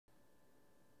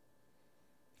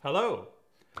Hello,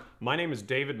 my name is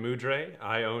David Mudre.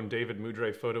 I own David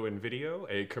Mudre Photo and Video,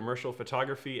 a commercial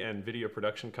photography and video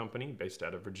production company based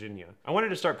out of Virginia. I wanted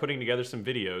to start putting together some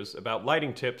videos about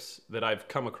lighting tips that I've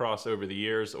come across over the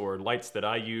years, or lights that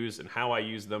I use and how I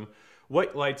use them,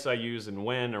 what lights I use and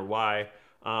when or why,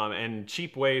 and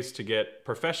cheap ways to get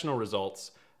professional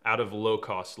results out of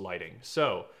low-cost lighting.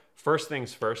 So, first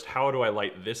things first, how do I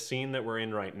light this scene that we're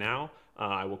in right now?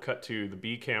 I will cut to the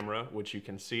B camera, which you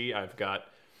can see I've got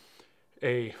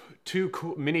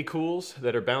two mini cools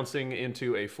that are bouncing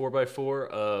into a 4x4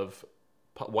 of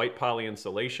white poly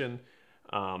insulation.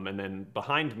 And then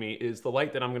behind me is the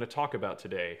light that I'm going to talk about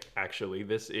today. Actually,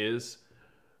 this is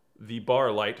the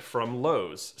bar light from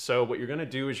Lowe's. So what you're going to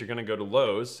do is you're going to go to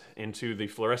Lowe's into the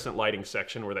fluorescent lighting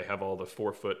section where they have all the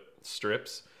 4-foot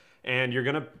strips. And you're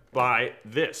gonna buy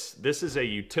this. This is a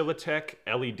Utilitech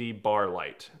LED bar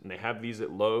light. And they have these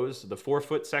at Lowe's. The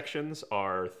 4-foot sections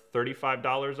are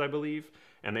 $35, I believe.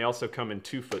 And they also come in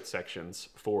 2-foot sections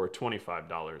for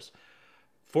 $25.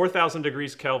 4,000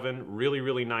 degrees Kelvin, really,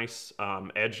 really nice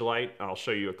edge light. I'll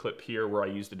show you a clip here where I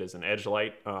used it as an edge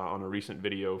light on a recent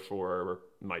video for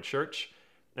my church.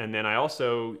 And then I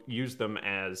also use them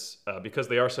as, because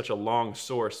they are such a long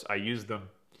source, I use them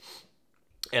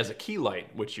as a key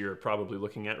light, which you're probably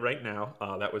looking at right now.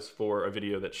 That was for a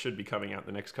video that should be coming out in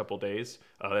the next couple days.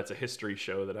 That's a history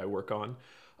show that I work on.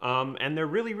 And they're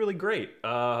really, really great.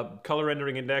 Color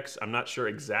rendering index, I'm not sure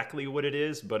exactly what it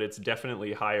is, but it's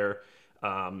definitely higher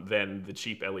than the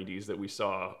cheap LEDs that we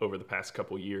saw over the past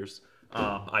couple years.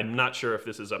 I'm not sure if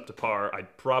this is up to par. I'm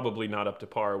probably not up to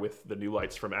par with the new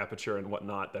lights from Aperture and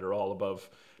whatnot that are all above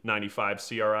 95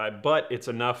 CRI, but it's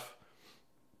enough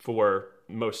for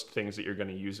most things that you're going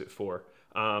to use it for.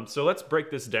 So let's break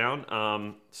this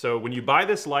down. So when you buy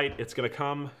this light, it's going to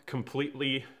come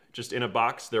completely just in a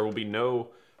box. There will be no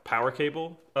power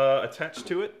cable attached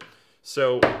to it.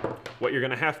 So what you're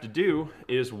going to have to do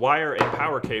is wire a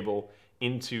power cable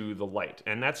into the light.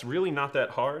 And that's really not that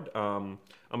hard. I'm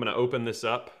going to open this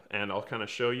up and I'll kind of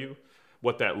show you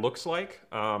what that looks like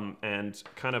and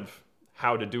kind of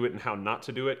how to do it and how not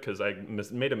to do it, because I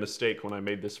made a mistake when I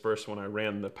made this first one. I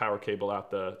ran the power cable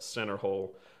out the center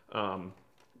hole.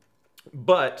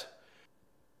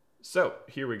 So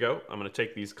here we go. I'm going to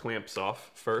take these clamps off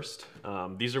first.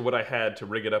 These are what I had to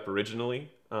rig it up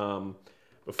originally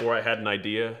before I had an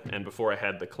idea and before I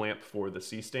had the clamp for the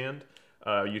C-stand.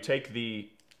 You take the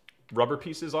rubber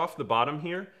pieces off the bottom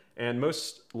here, and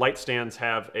most light stands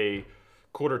have a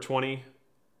 1/4-20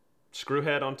 screw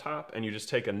head on top, and you just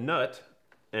take a nut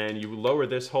and you lower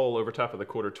this hole over top of the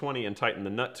 1/4-20 and tighten the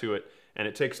nut to it. And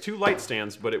it takes 2 light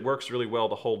stands, but it works really well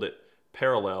to hold it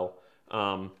parallel.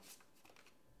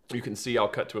 You can see, I'll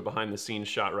cut to a behind the scenes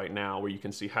shot right now where you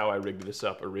can see how I rigged this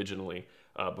up originally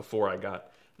before I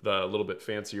got the little bit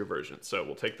fancier version. So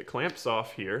we'll take the clamps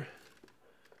off here.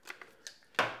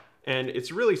 And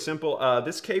it's really simple.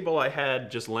 This cable I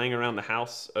had just laying around the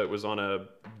house. It was on a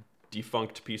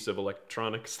defunct piece of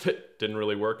electronics that didn't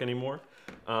really work anymore.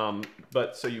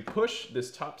 But so you push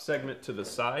this top segment to the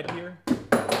side here.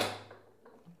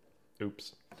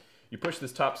 Oops. You push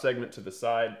this top segment to the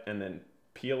side and then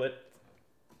peel it.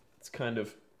 It's kind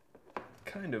of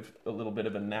a little bit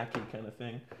of a knacky kind of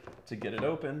thing to get it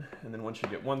open. And then once you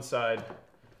get one side,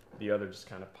 the other just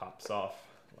kind of pops off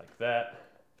like that.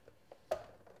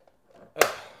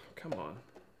 Oh, come on.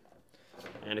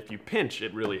 And if you pinch,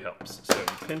 it really helps. So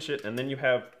you pinch it, and then you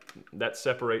have, that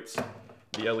separates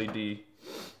the LED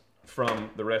from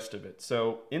the rest of it.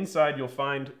 So inside you'll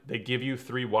find they give you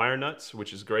 3 wire nuts,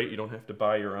 which is great. You don't have to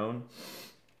buy your own.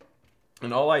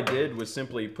 And all I did was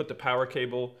simply put the power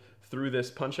cable through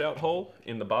this punch-out hole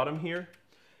in the bottom here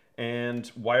and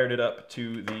wired it up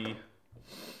to the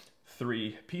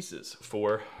 3 pieces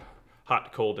for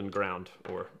hot, cold, and ground.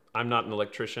 Or I'm not an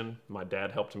electrician. My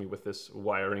dad helped me with this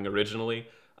wiring originally,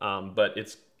 but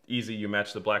it's easy. You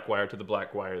match the black wire to the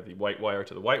black wire, the white wire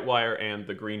to the white wire, and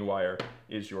the green wire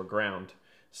is your ground.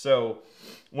 So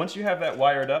once you have that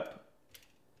wired up,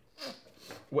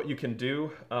 what you can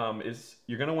do is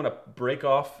you're going to want to break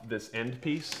off this end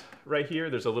piece right here.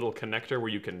 There's a little connector where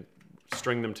you can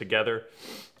string them together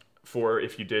for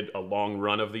if you did a long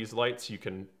run of these lights, you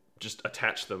can just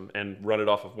attach them and run it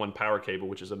off of one power cable,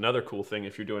 which is another cool thing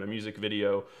if you're doing a music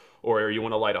video or you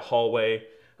want to light a hallway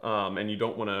and you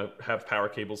don't want to have power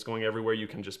cables going everywhere. You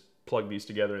can just plug these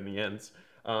together in the ends.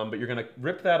 But you're going to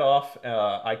rip that off.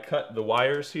 I cut the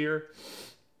wires here.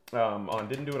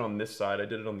 Didn't do it on this side. I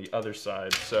did it on the other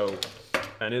side. So,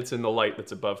 and it's in the light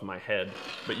that's above my head.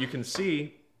 But you can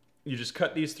see, you just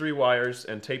cut these 3 wires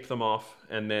and tape them off,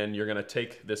 and then you're going to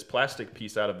take this plastic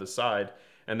piece out of the side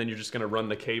and then you're just gonna run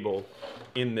the cable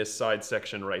in this side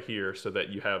section right here so that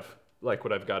you have, like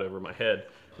what I've got over my head,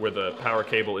 where the power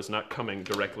cable is not coming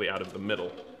directly out of the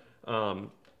middle.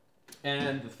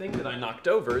 And the thing that I knocked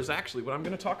over is actually what I'm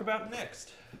gonna talk about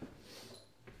next.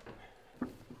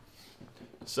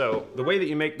 So the way that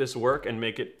you make this work and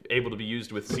make it able to be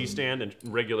used with C-stand and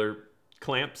regular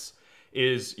clamps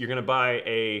is you're gonna buy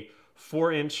a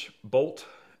 4-inch bolt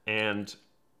and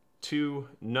 2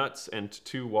 nuts and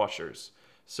 2 washers.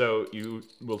 So you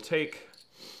will take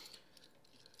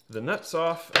the nuts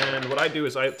off, and what I do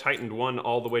is I tightened one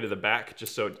all the way to the back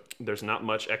just so there's not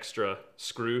much extra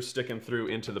screw sticking through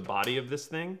into the body of this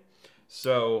thing.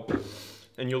 So,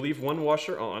 and you'll leave one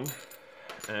washer on,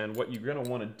 and what you're gonna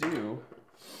wanna do,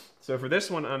 so for this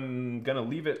one I'm gonna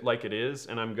leave it like it is,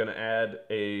 and I'm gonna add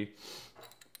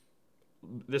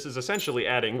this is essentially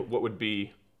adding what would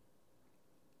be,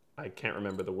 I can't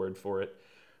remember the word for it,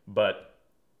 but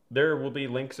there will be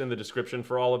links in the description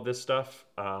for all of this stuff.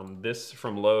 This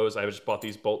from Lowe's, I just bought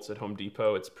these bolts at Home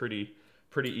Depot. It's pretty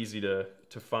easy to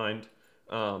find.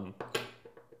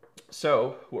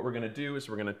 So what we're gonna do is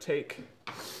we're gonna take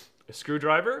a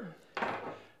screwdriver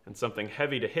and something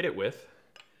heavy to hit it with,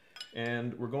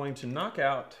 and we're going to knock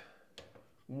out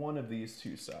one of these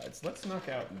 2 sides. Let's knock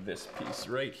out this piece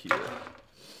right here.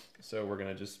 So we're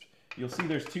gonna just, you'll see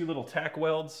there's 2 little tack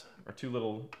welds, or 2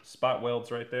 little spot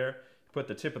welds right there. Put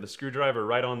the tip of the screwdriver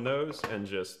right on those and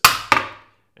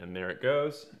and there it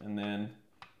goes. And then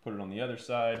put it on the other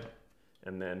side,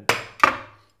 and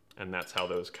that's how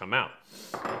those come out.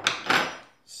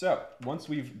 So once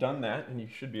we've done that, and you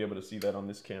should be able to see that on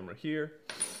this camera here,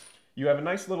 you have a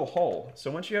nice little hole.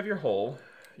 So once you have your hole,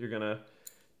 you're gonna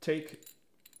take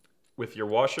with your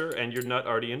washer and your nut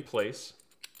already in place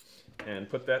and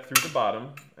put that through the bottom.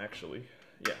 Actually,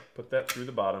 yeah, put that through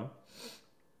the bottom.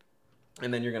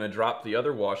 And then you're going to drop the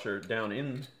other washer down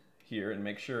in here and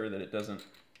make sure that it doesn't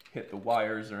hit the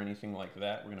wires or anything like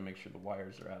that. We're going to make sure the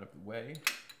wires are out of the way.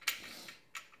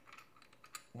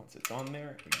 Once it's on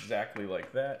there, exactly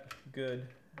like that, good.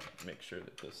 Make sure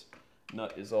that this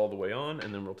nut is all the way on,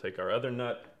 and then we'll take our other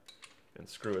nut and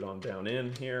screw it on down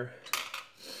in here.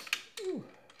 Ooh.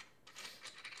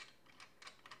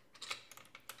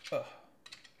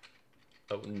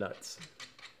 Oh, nuts.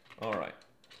 All right.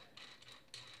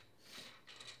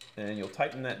 And you'll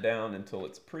tighten that down until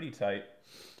it's pretty tight.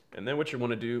 And then what you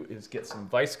want to do is get some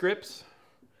vice grips,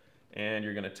 and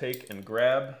you're going to take and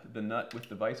grab the nut with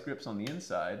the vice grips on the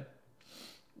inside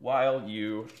while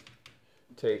you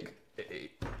take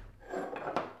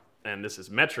and this is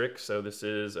metric, so this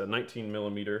is a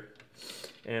 19mm,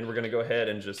 and we're going to go ahead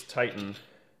and just tighten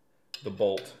the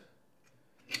bolt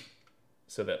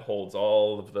so that holds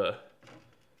all of the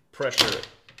pressure.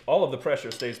 All of the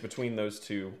pressure stays between those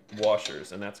 2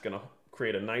 washers, and that's going to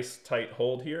create a nice tight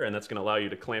hold here, and that's going to allow you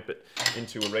to clamp it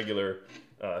into a regular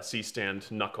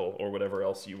C-stand knuckle or whatever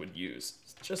else you would use.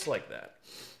 Just like that.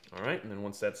 All right, and then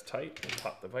once that's tight, we'll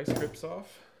pop the vice grips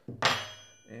off,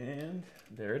 and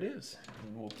there it is.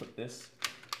 And we'll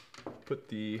put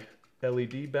the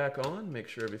LED back on, make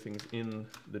sure everything's in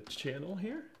the channel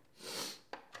here.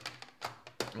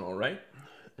 All right,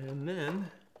 and then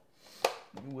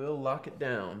we'll lock it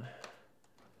down.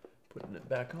 Putting it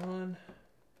back on.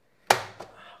 Oh,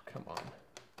 come on.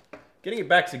 Getting it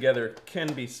back together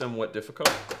can be somewhat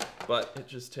difficult, but it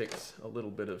just takes a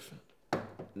little bit of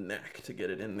knack to get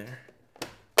it in there.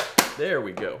 There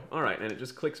we go. All right, and it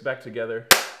just clicks back together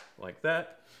like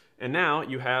that. And now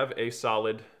you have a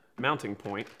solid mounting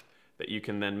point that you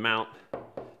can then mount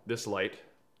this light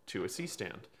to a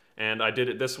C-stand. And I did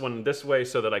it this way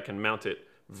so that I can mount it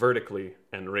vertically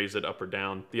and raise it up or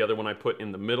down. The other one I put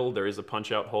in the middle. There is a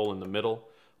punch-out hole in the middle,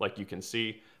 like you can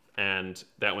see, and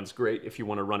that one's great if you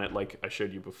want to run it like I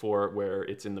showed you before, where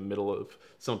it's in the middle of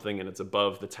something and it's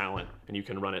above the talent, and you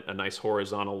can run it a nice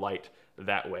horizontal light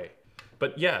that way.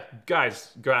 But yeah,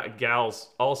 guys, gals,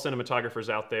 all cinematographers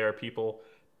out there, people,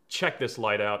 check this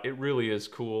light out. It really is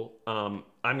cool. I'm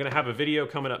gonna have a video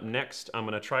coming up next. I'm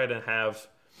gonna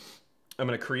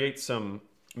create some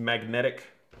magnetic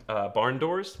barn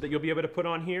doors that you'll be able to put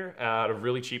on here out of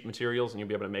really cheap materials, and you'll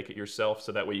be able to make it yourself,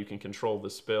 so that way you can control the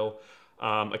spill.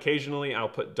 Occasionally I'll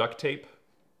put duct tape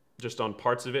just on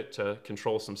parts of it to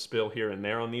control some spill here and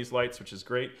there on these lights, which is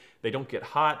great. They don't get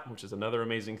hot, which is another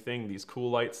amazing thing. These cool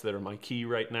lights that are my key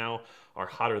right now are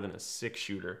hotter than a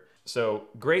 6-shooter. So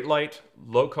great light,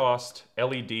 low cost,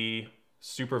 LED,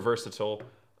 super versatile.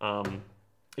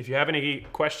 If you have any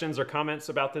questions or comments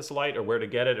about this light, or where to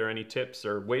get it, or any tips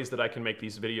or ways that I can make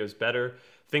these videos better,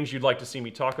 things you'd like to see me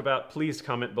talk about, please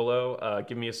comment below.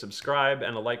 Give me a subscribe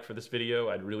and a like for this video.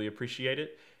 I'd really appreciate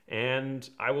it. and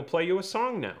I will play you a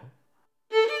song now.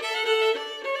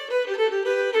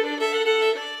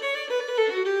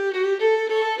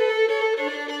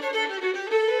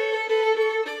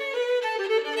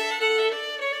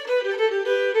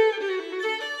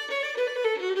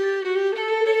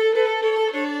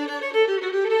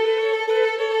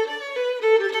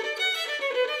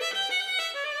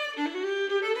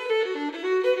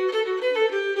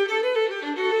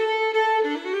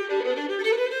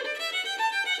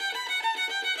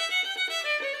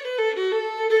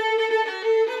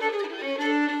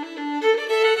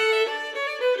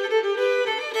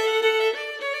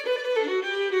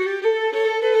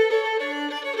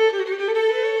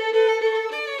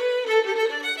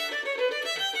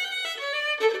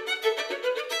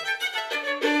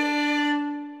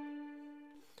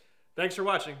 Thanks for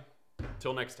watching.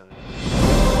 Till next time.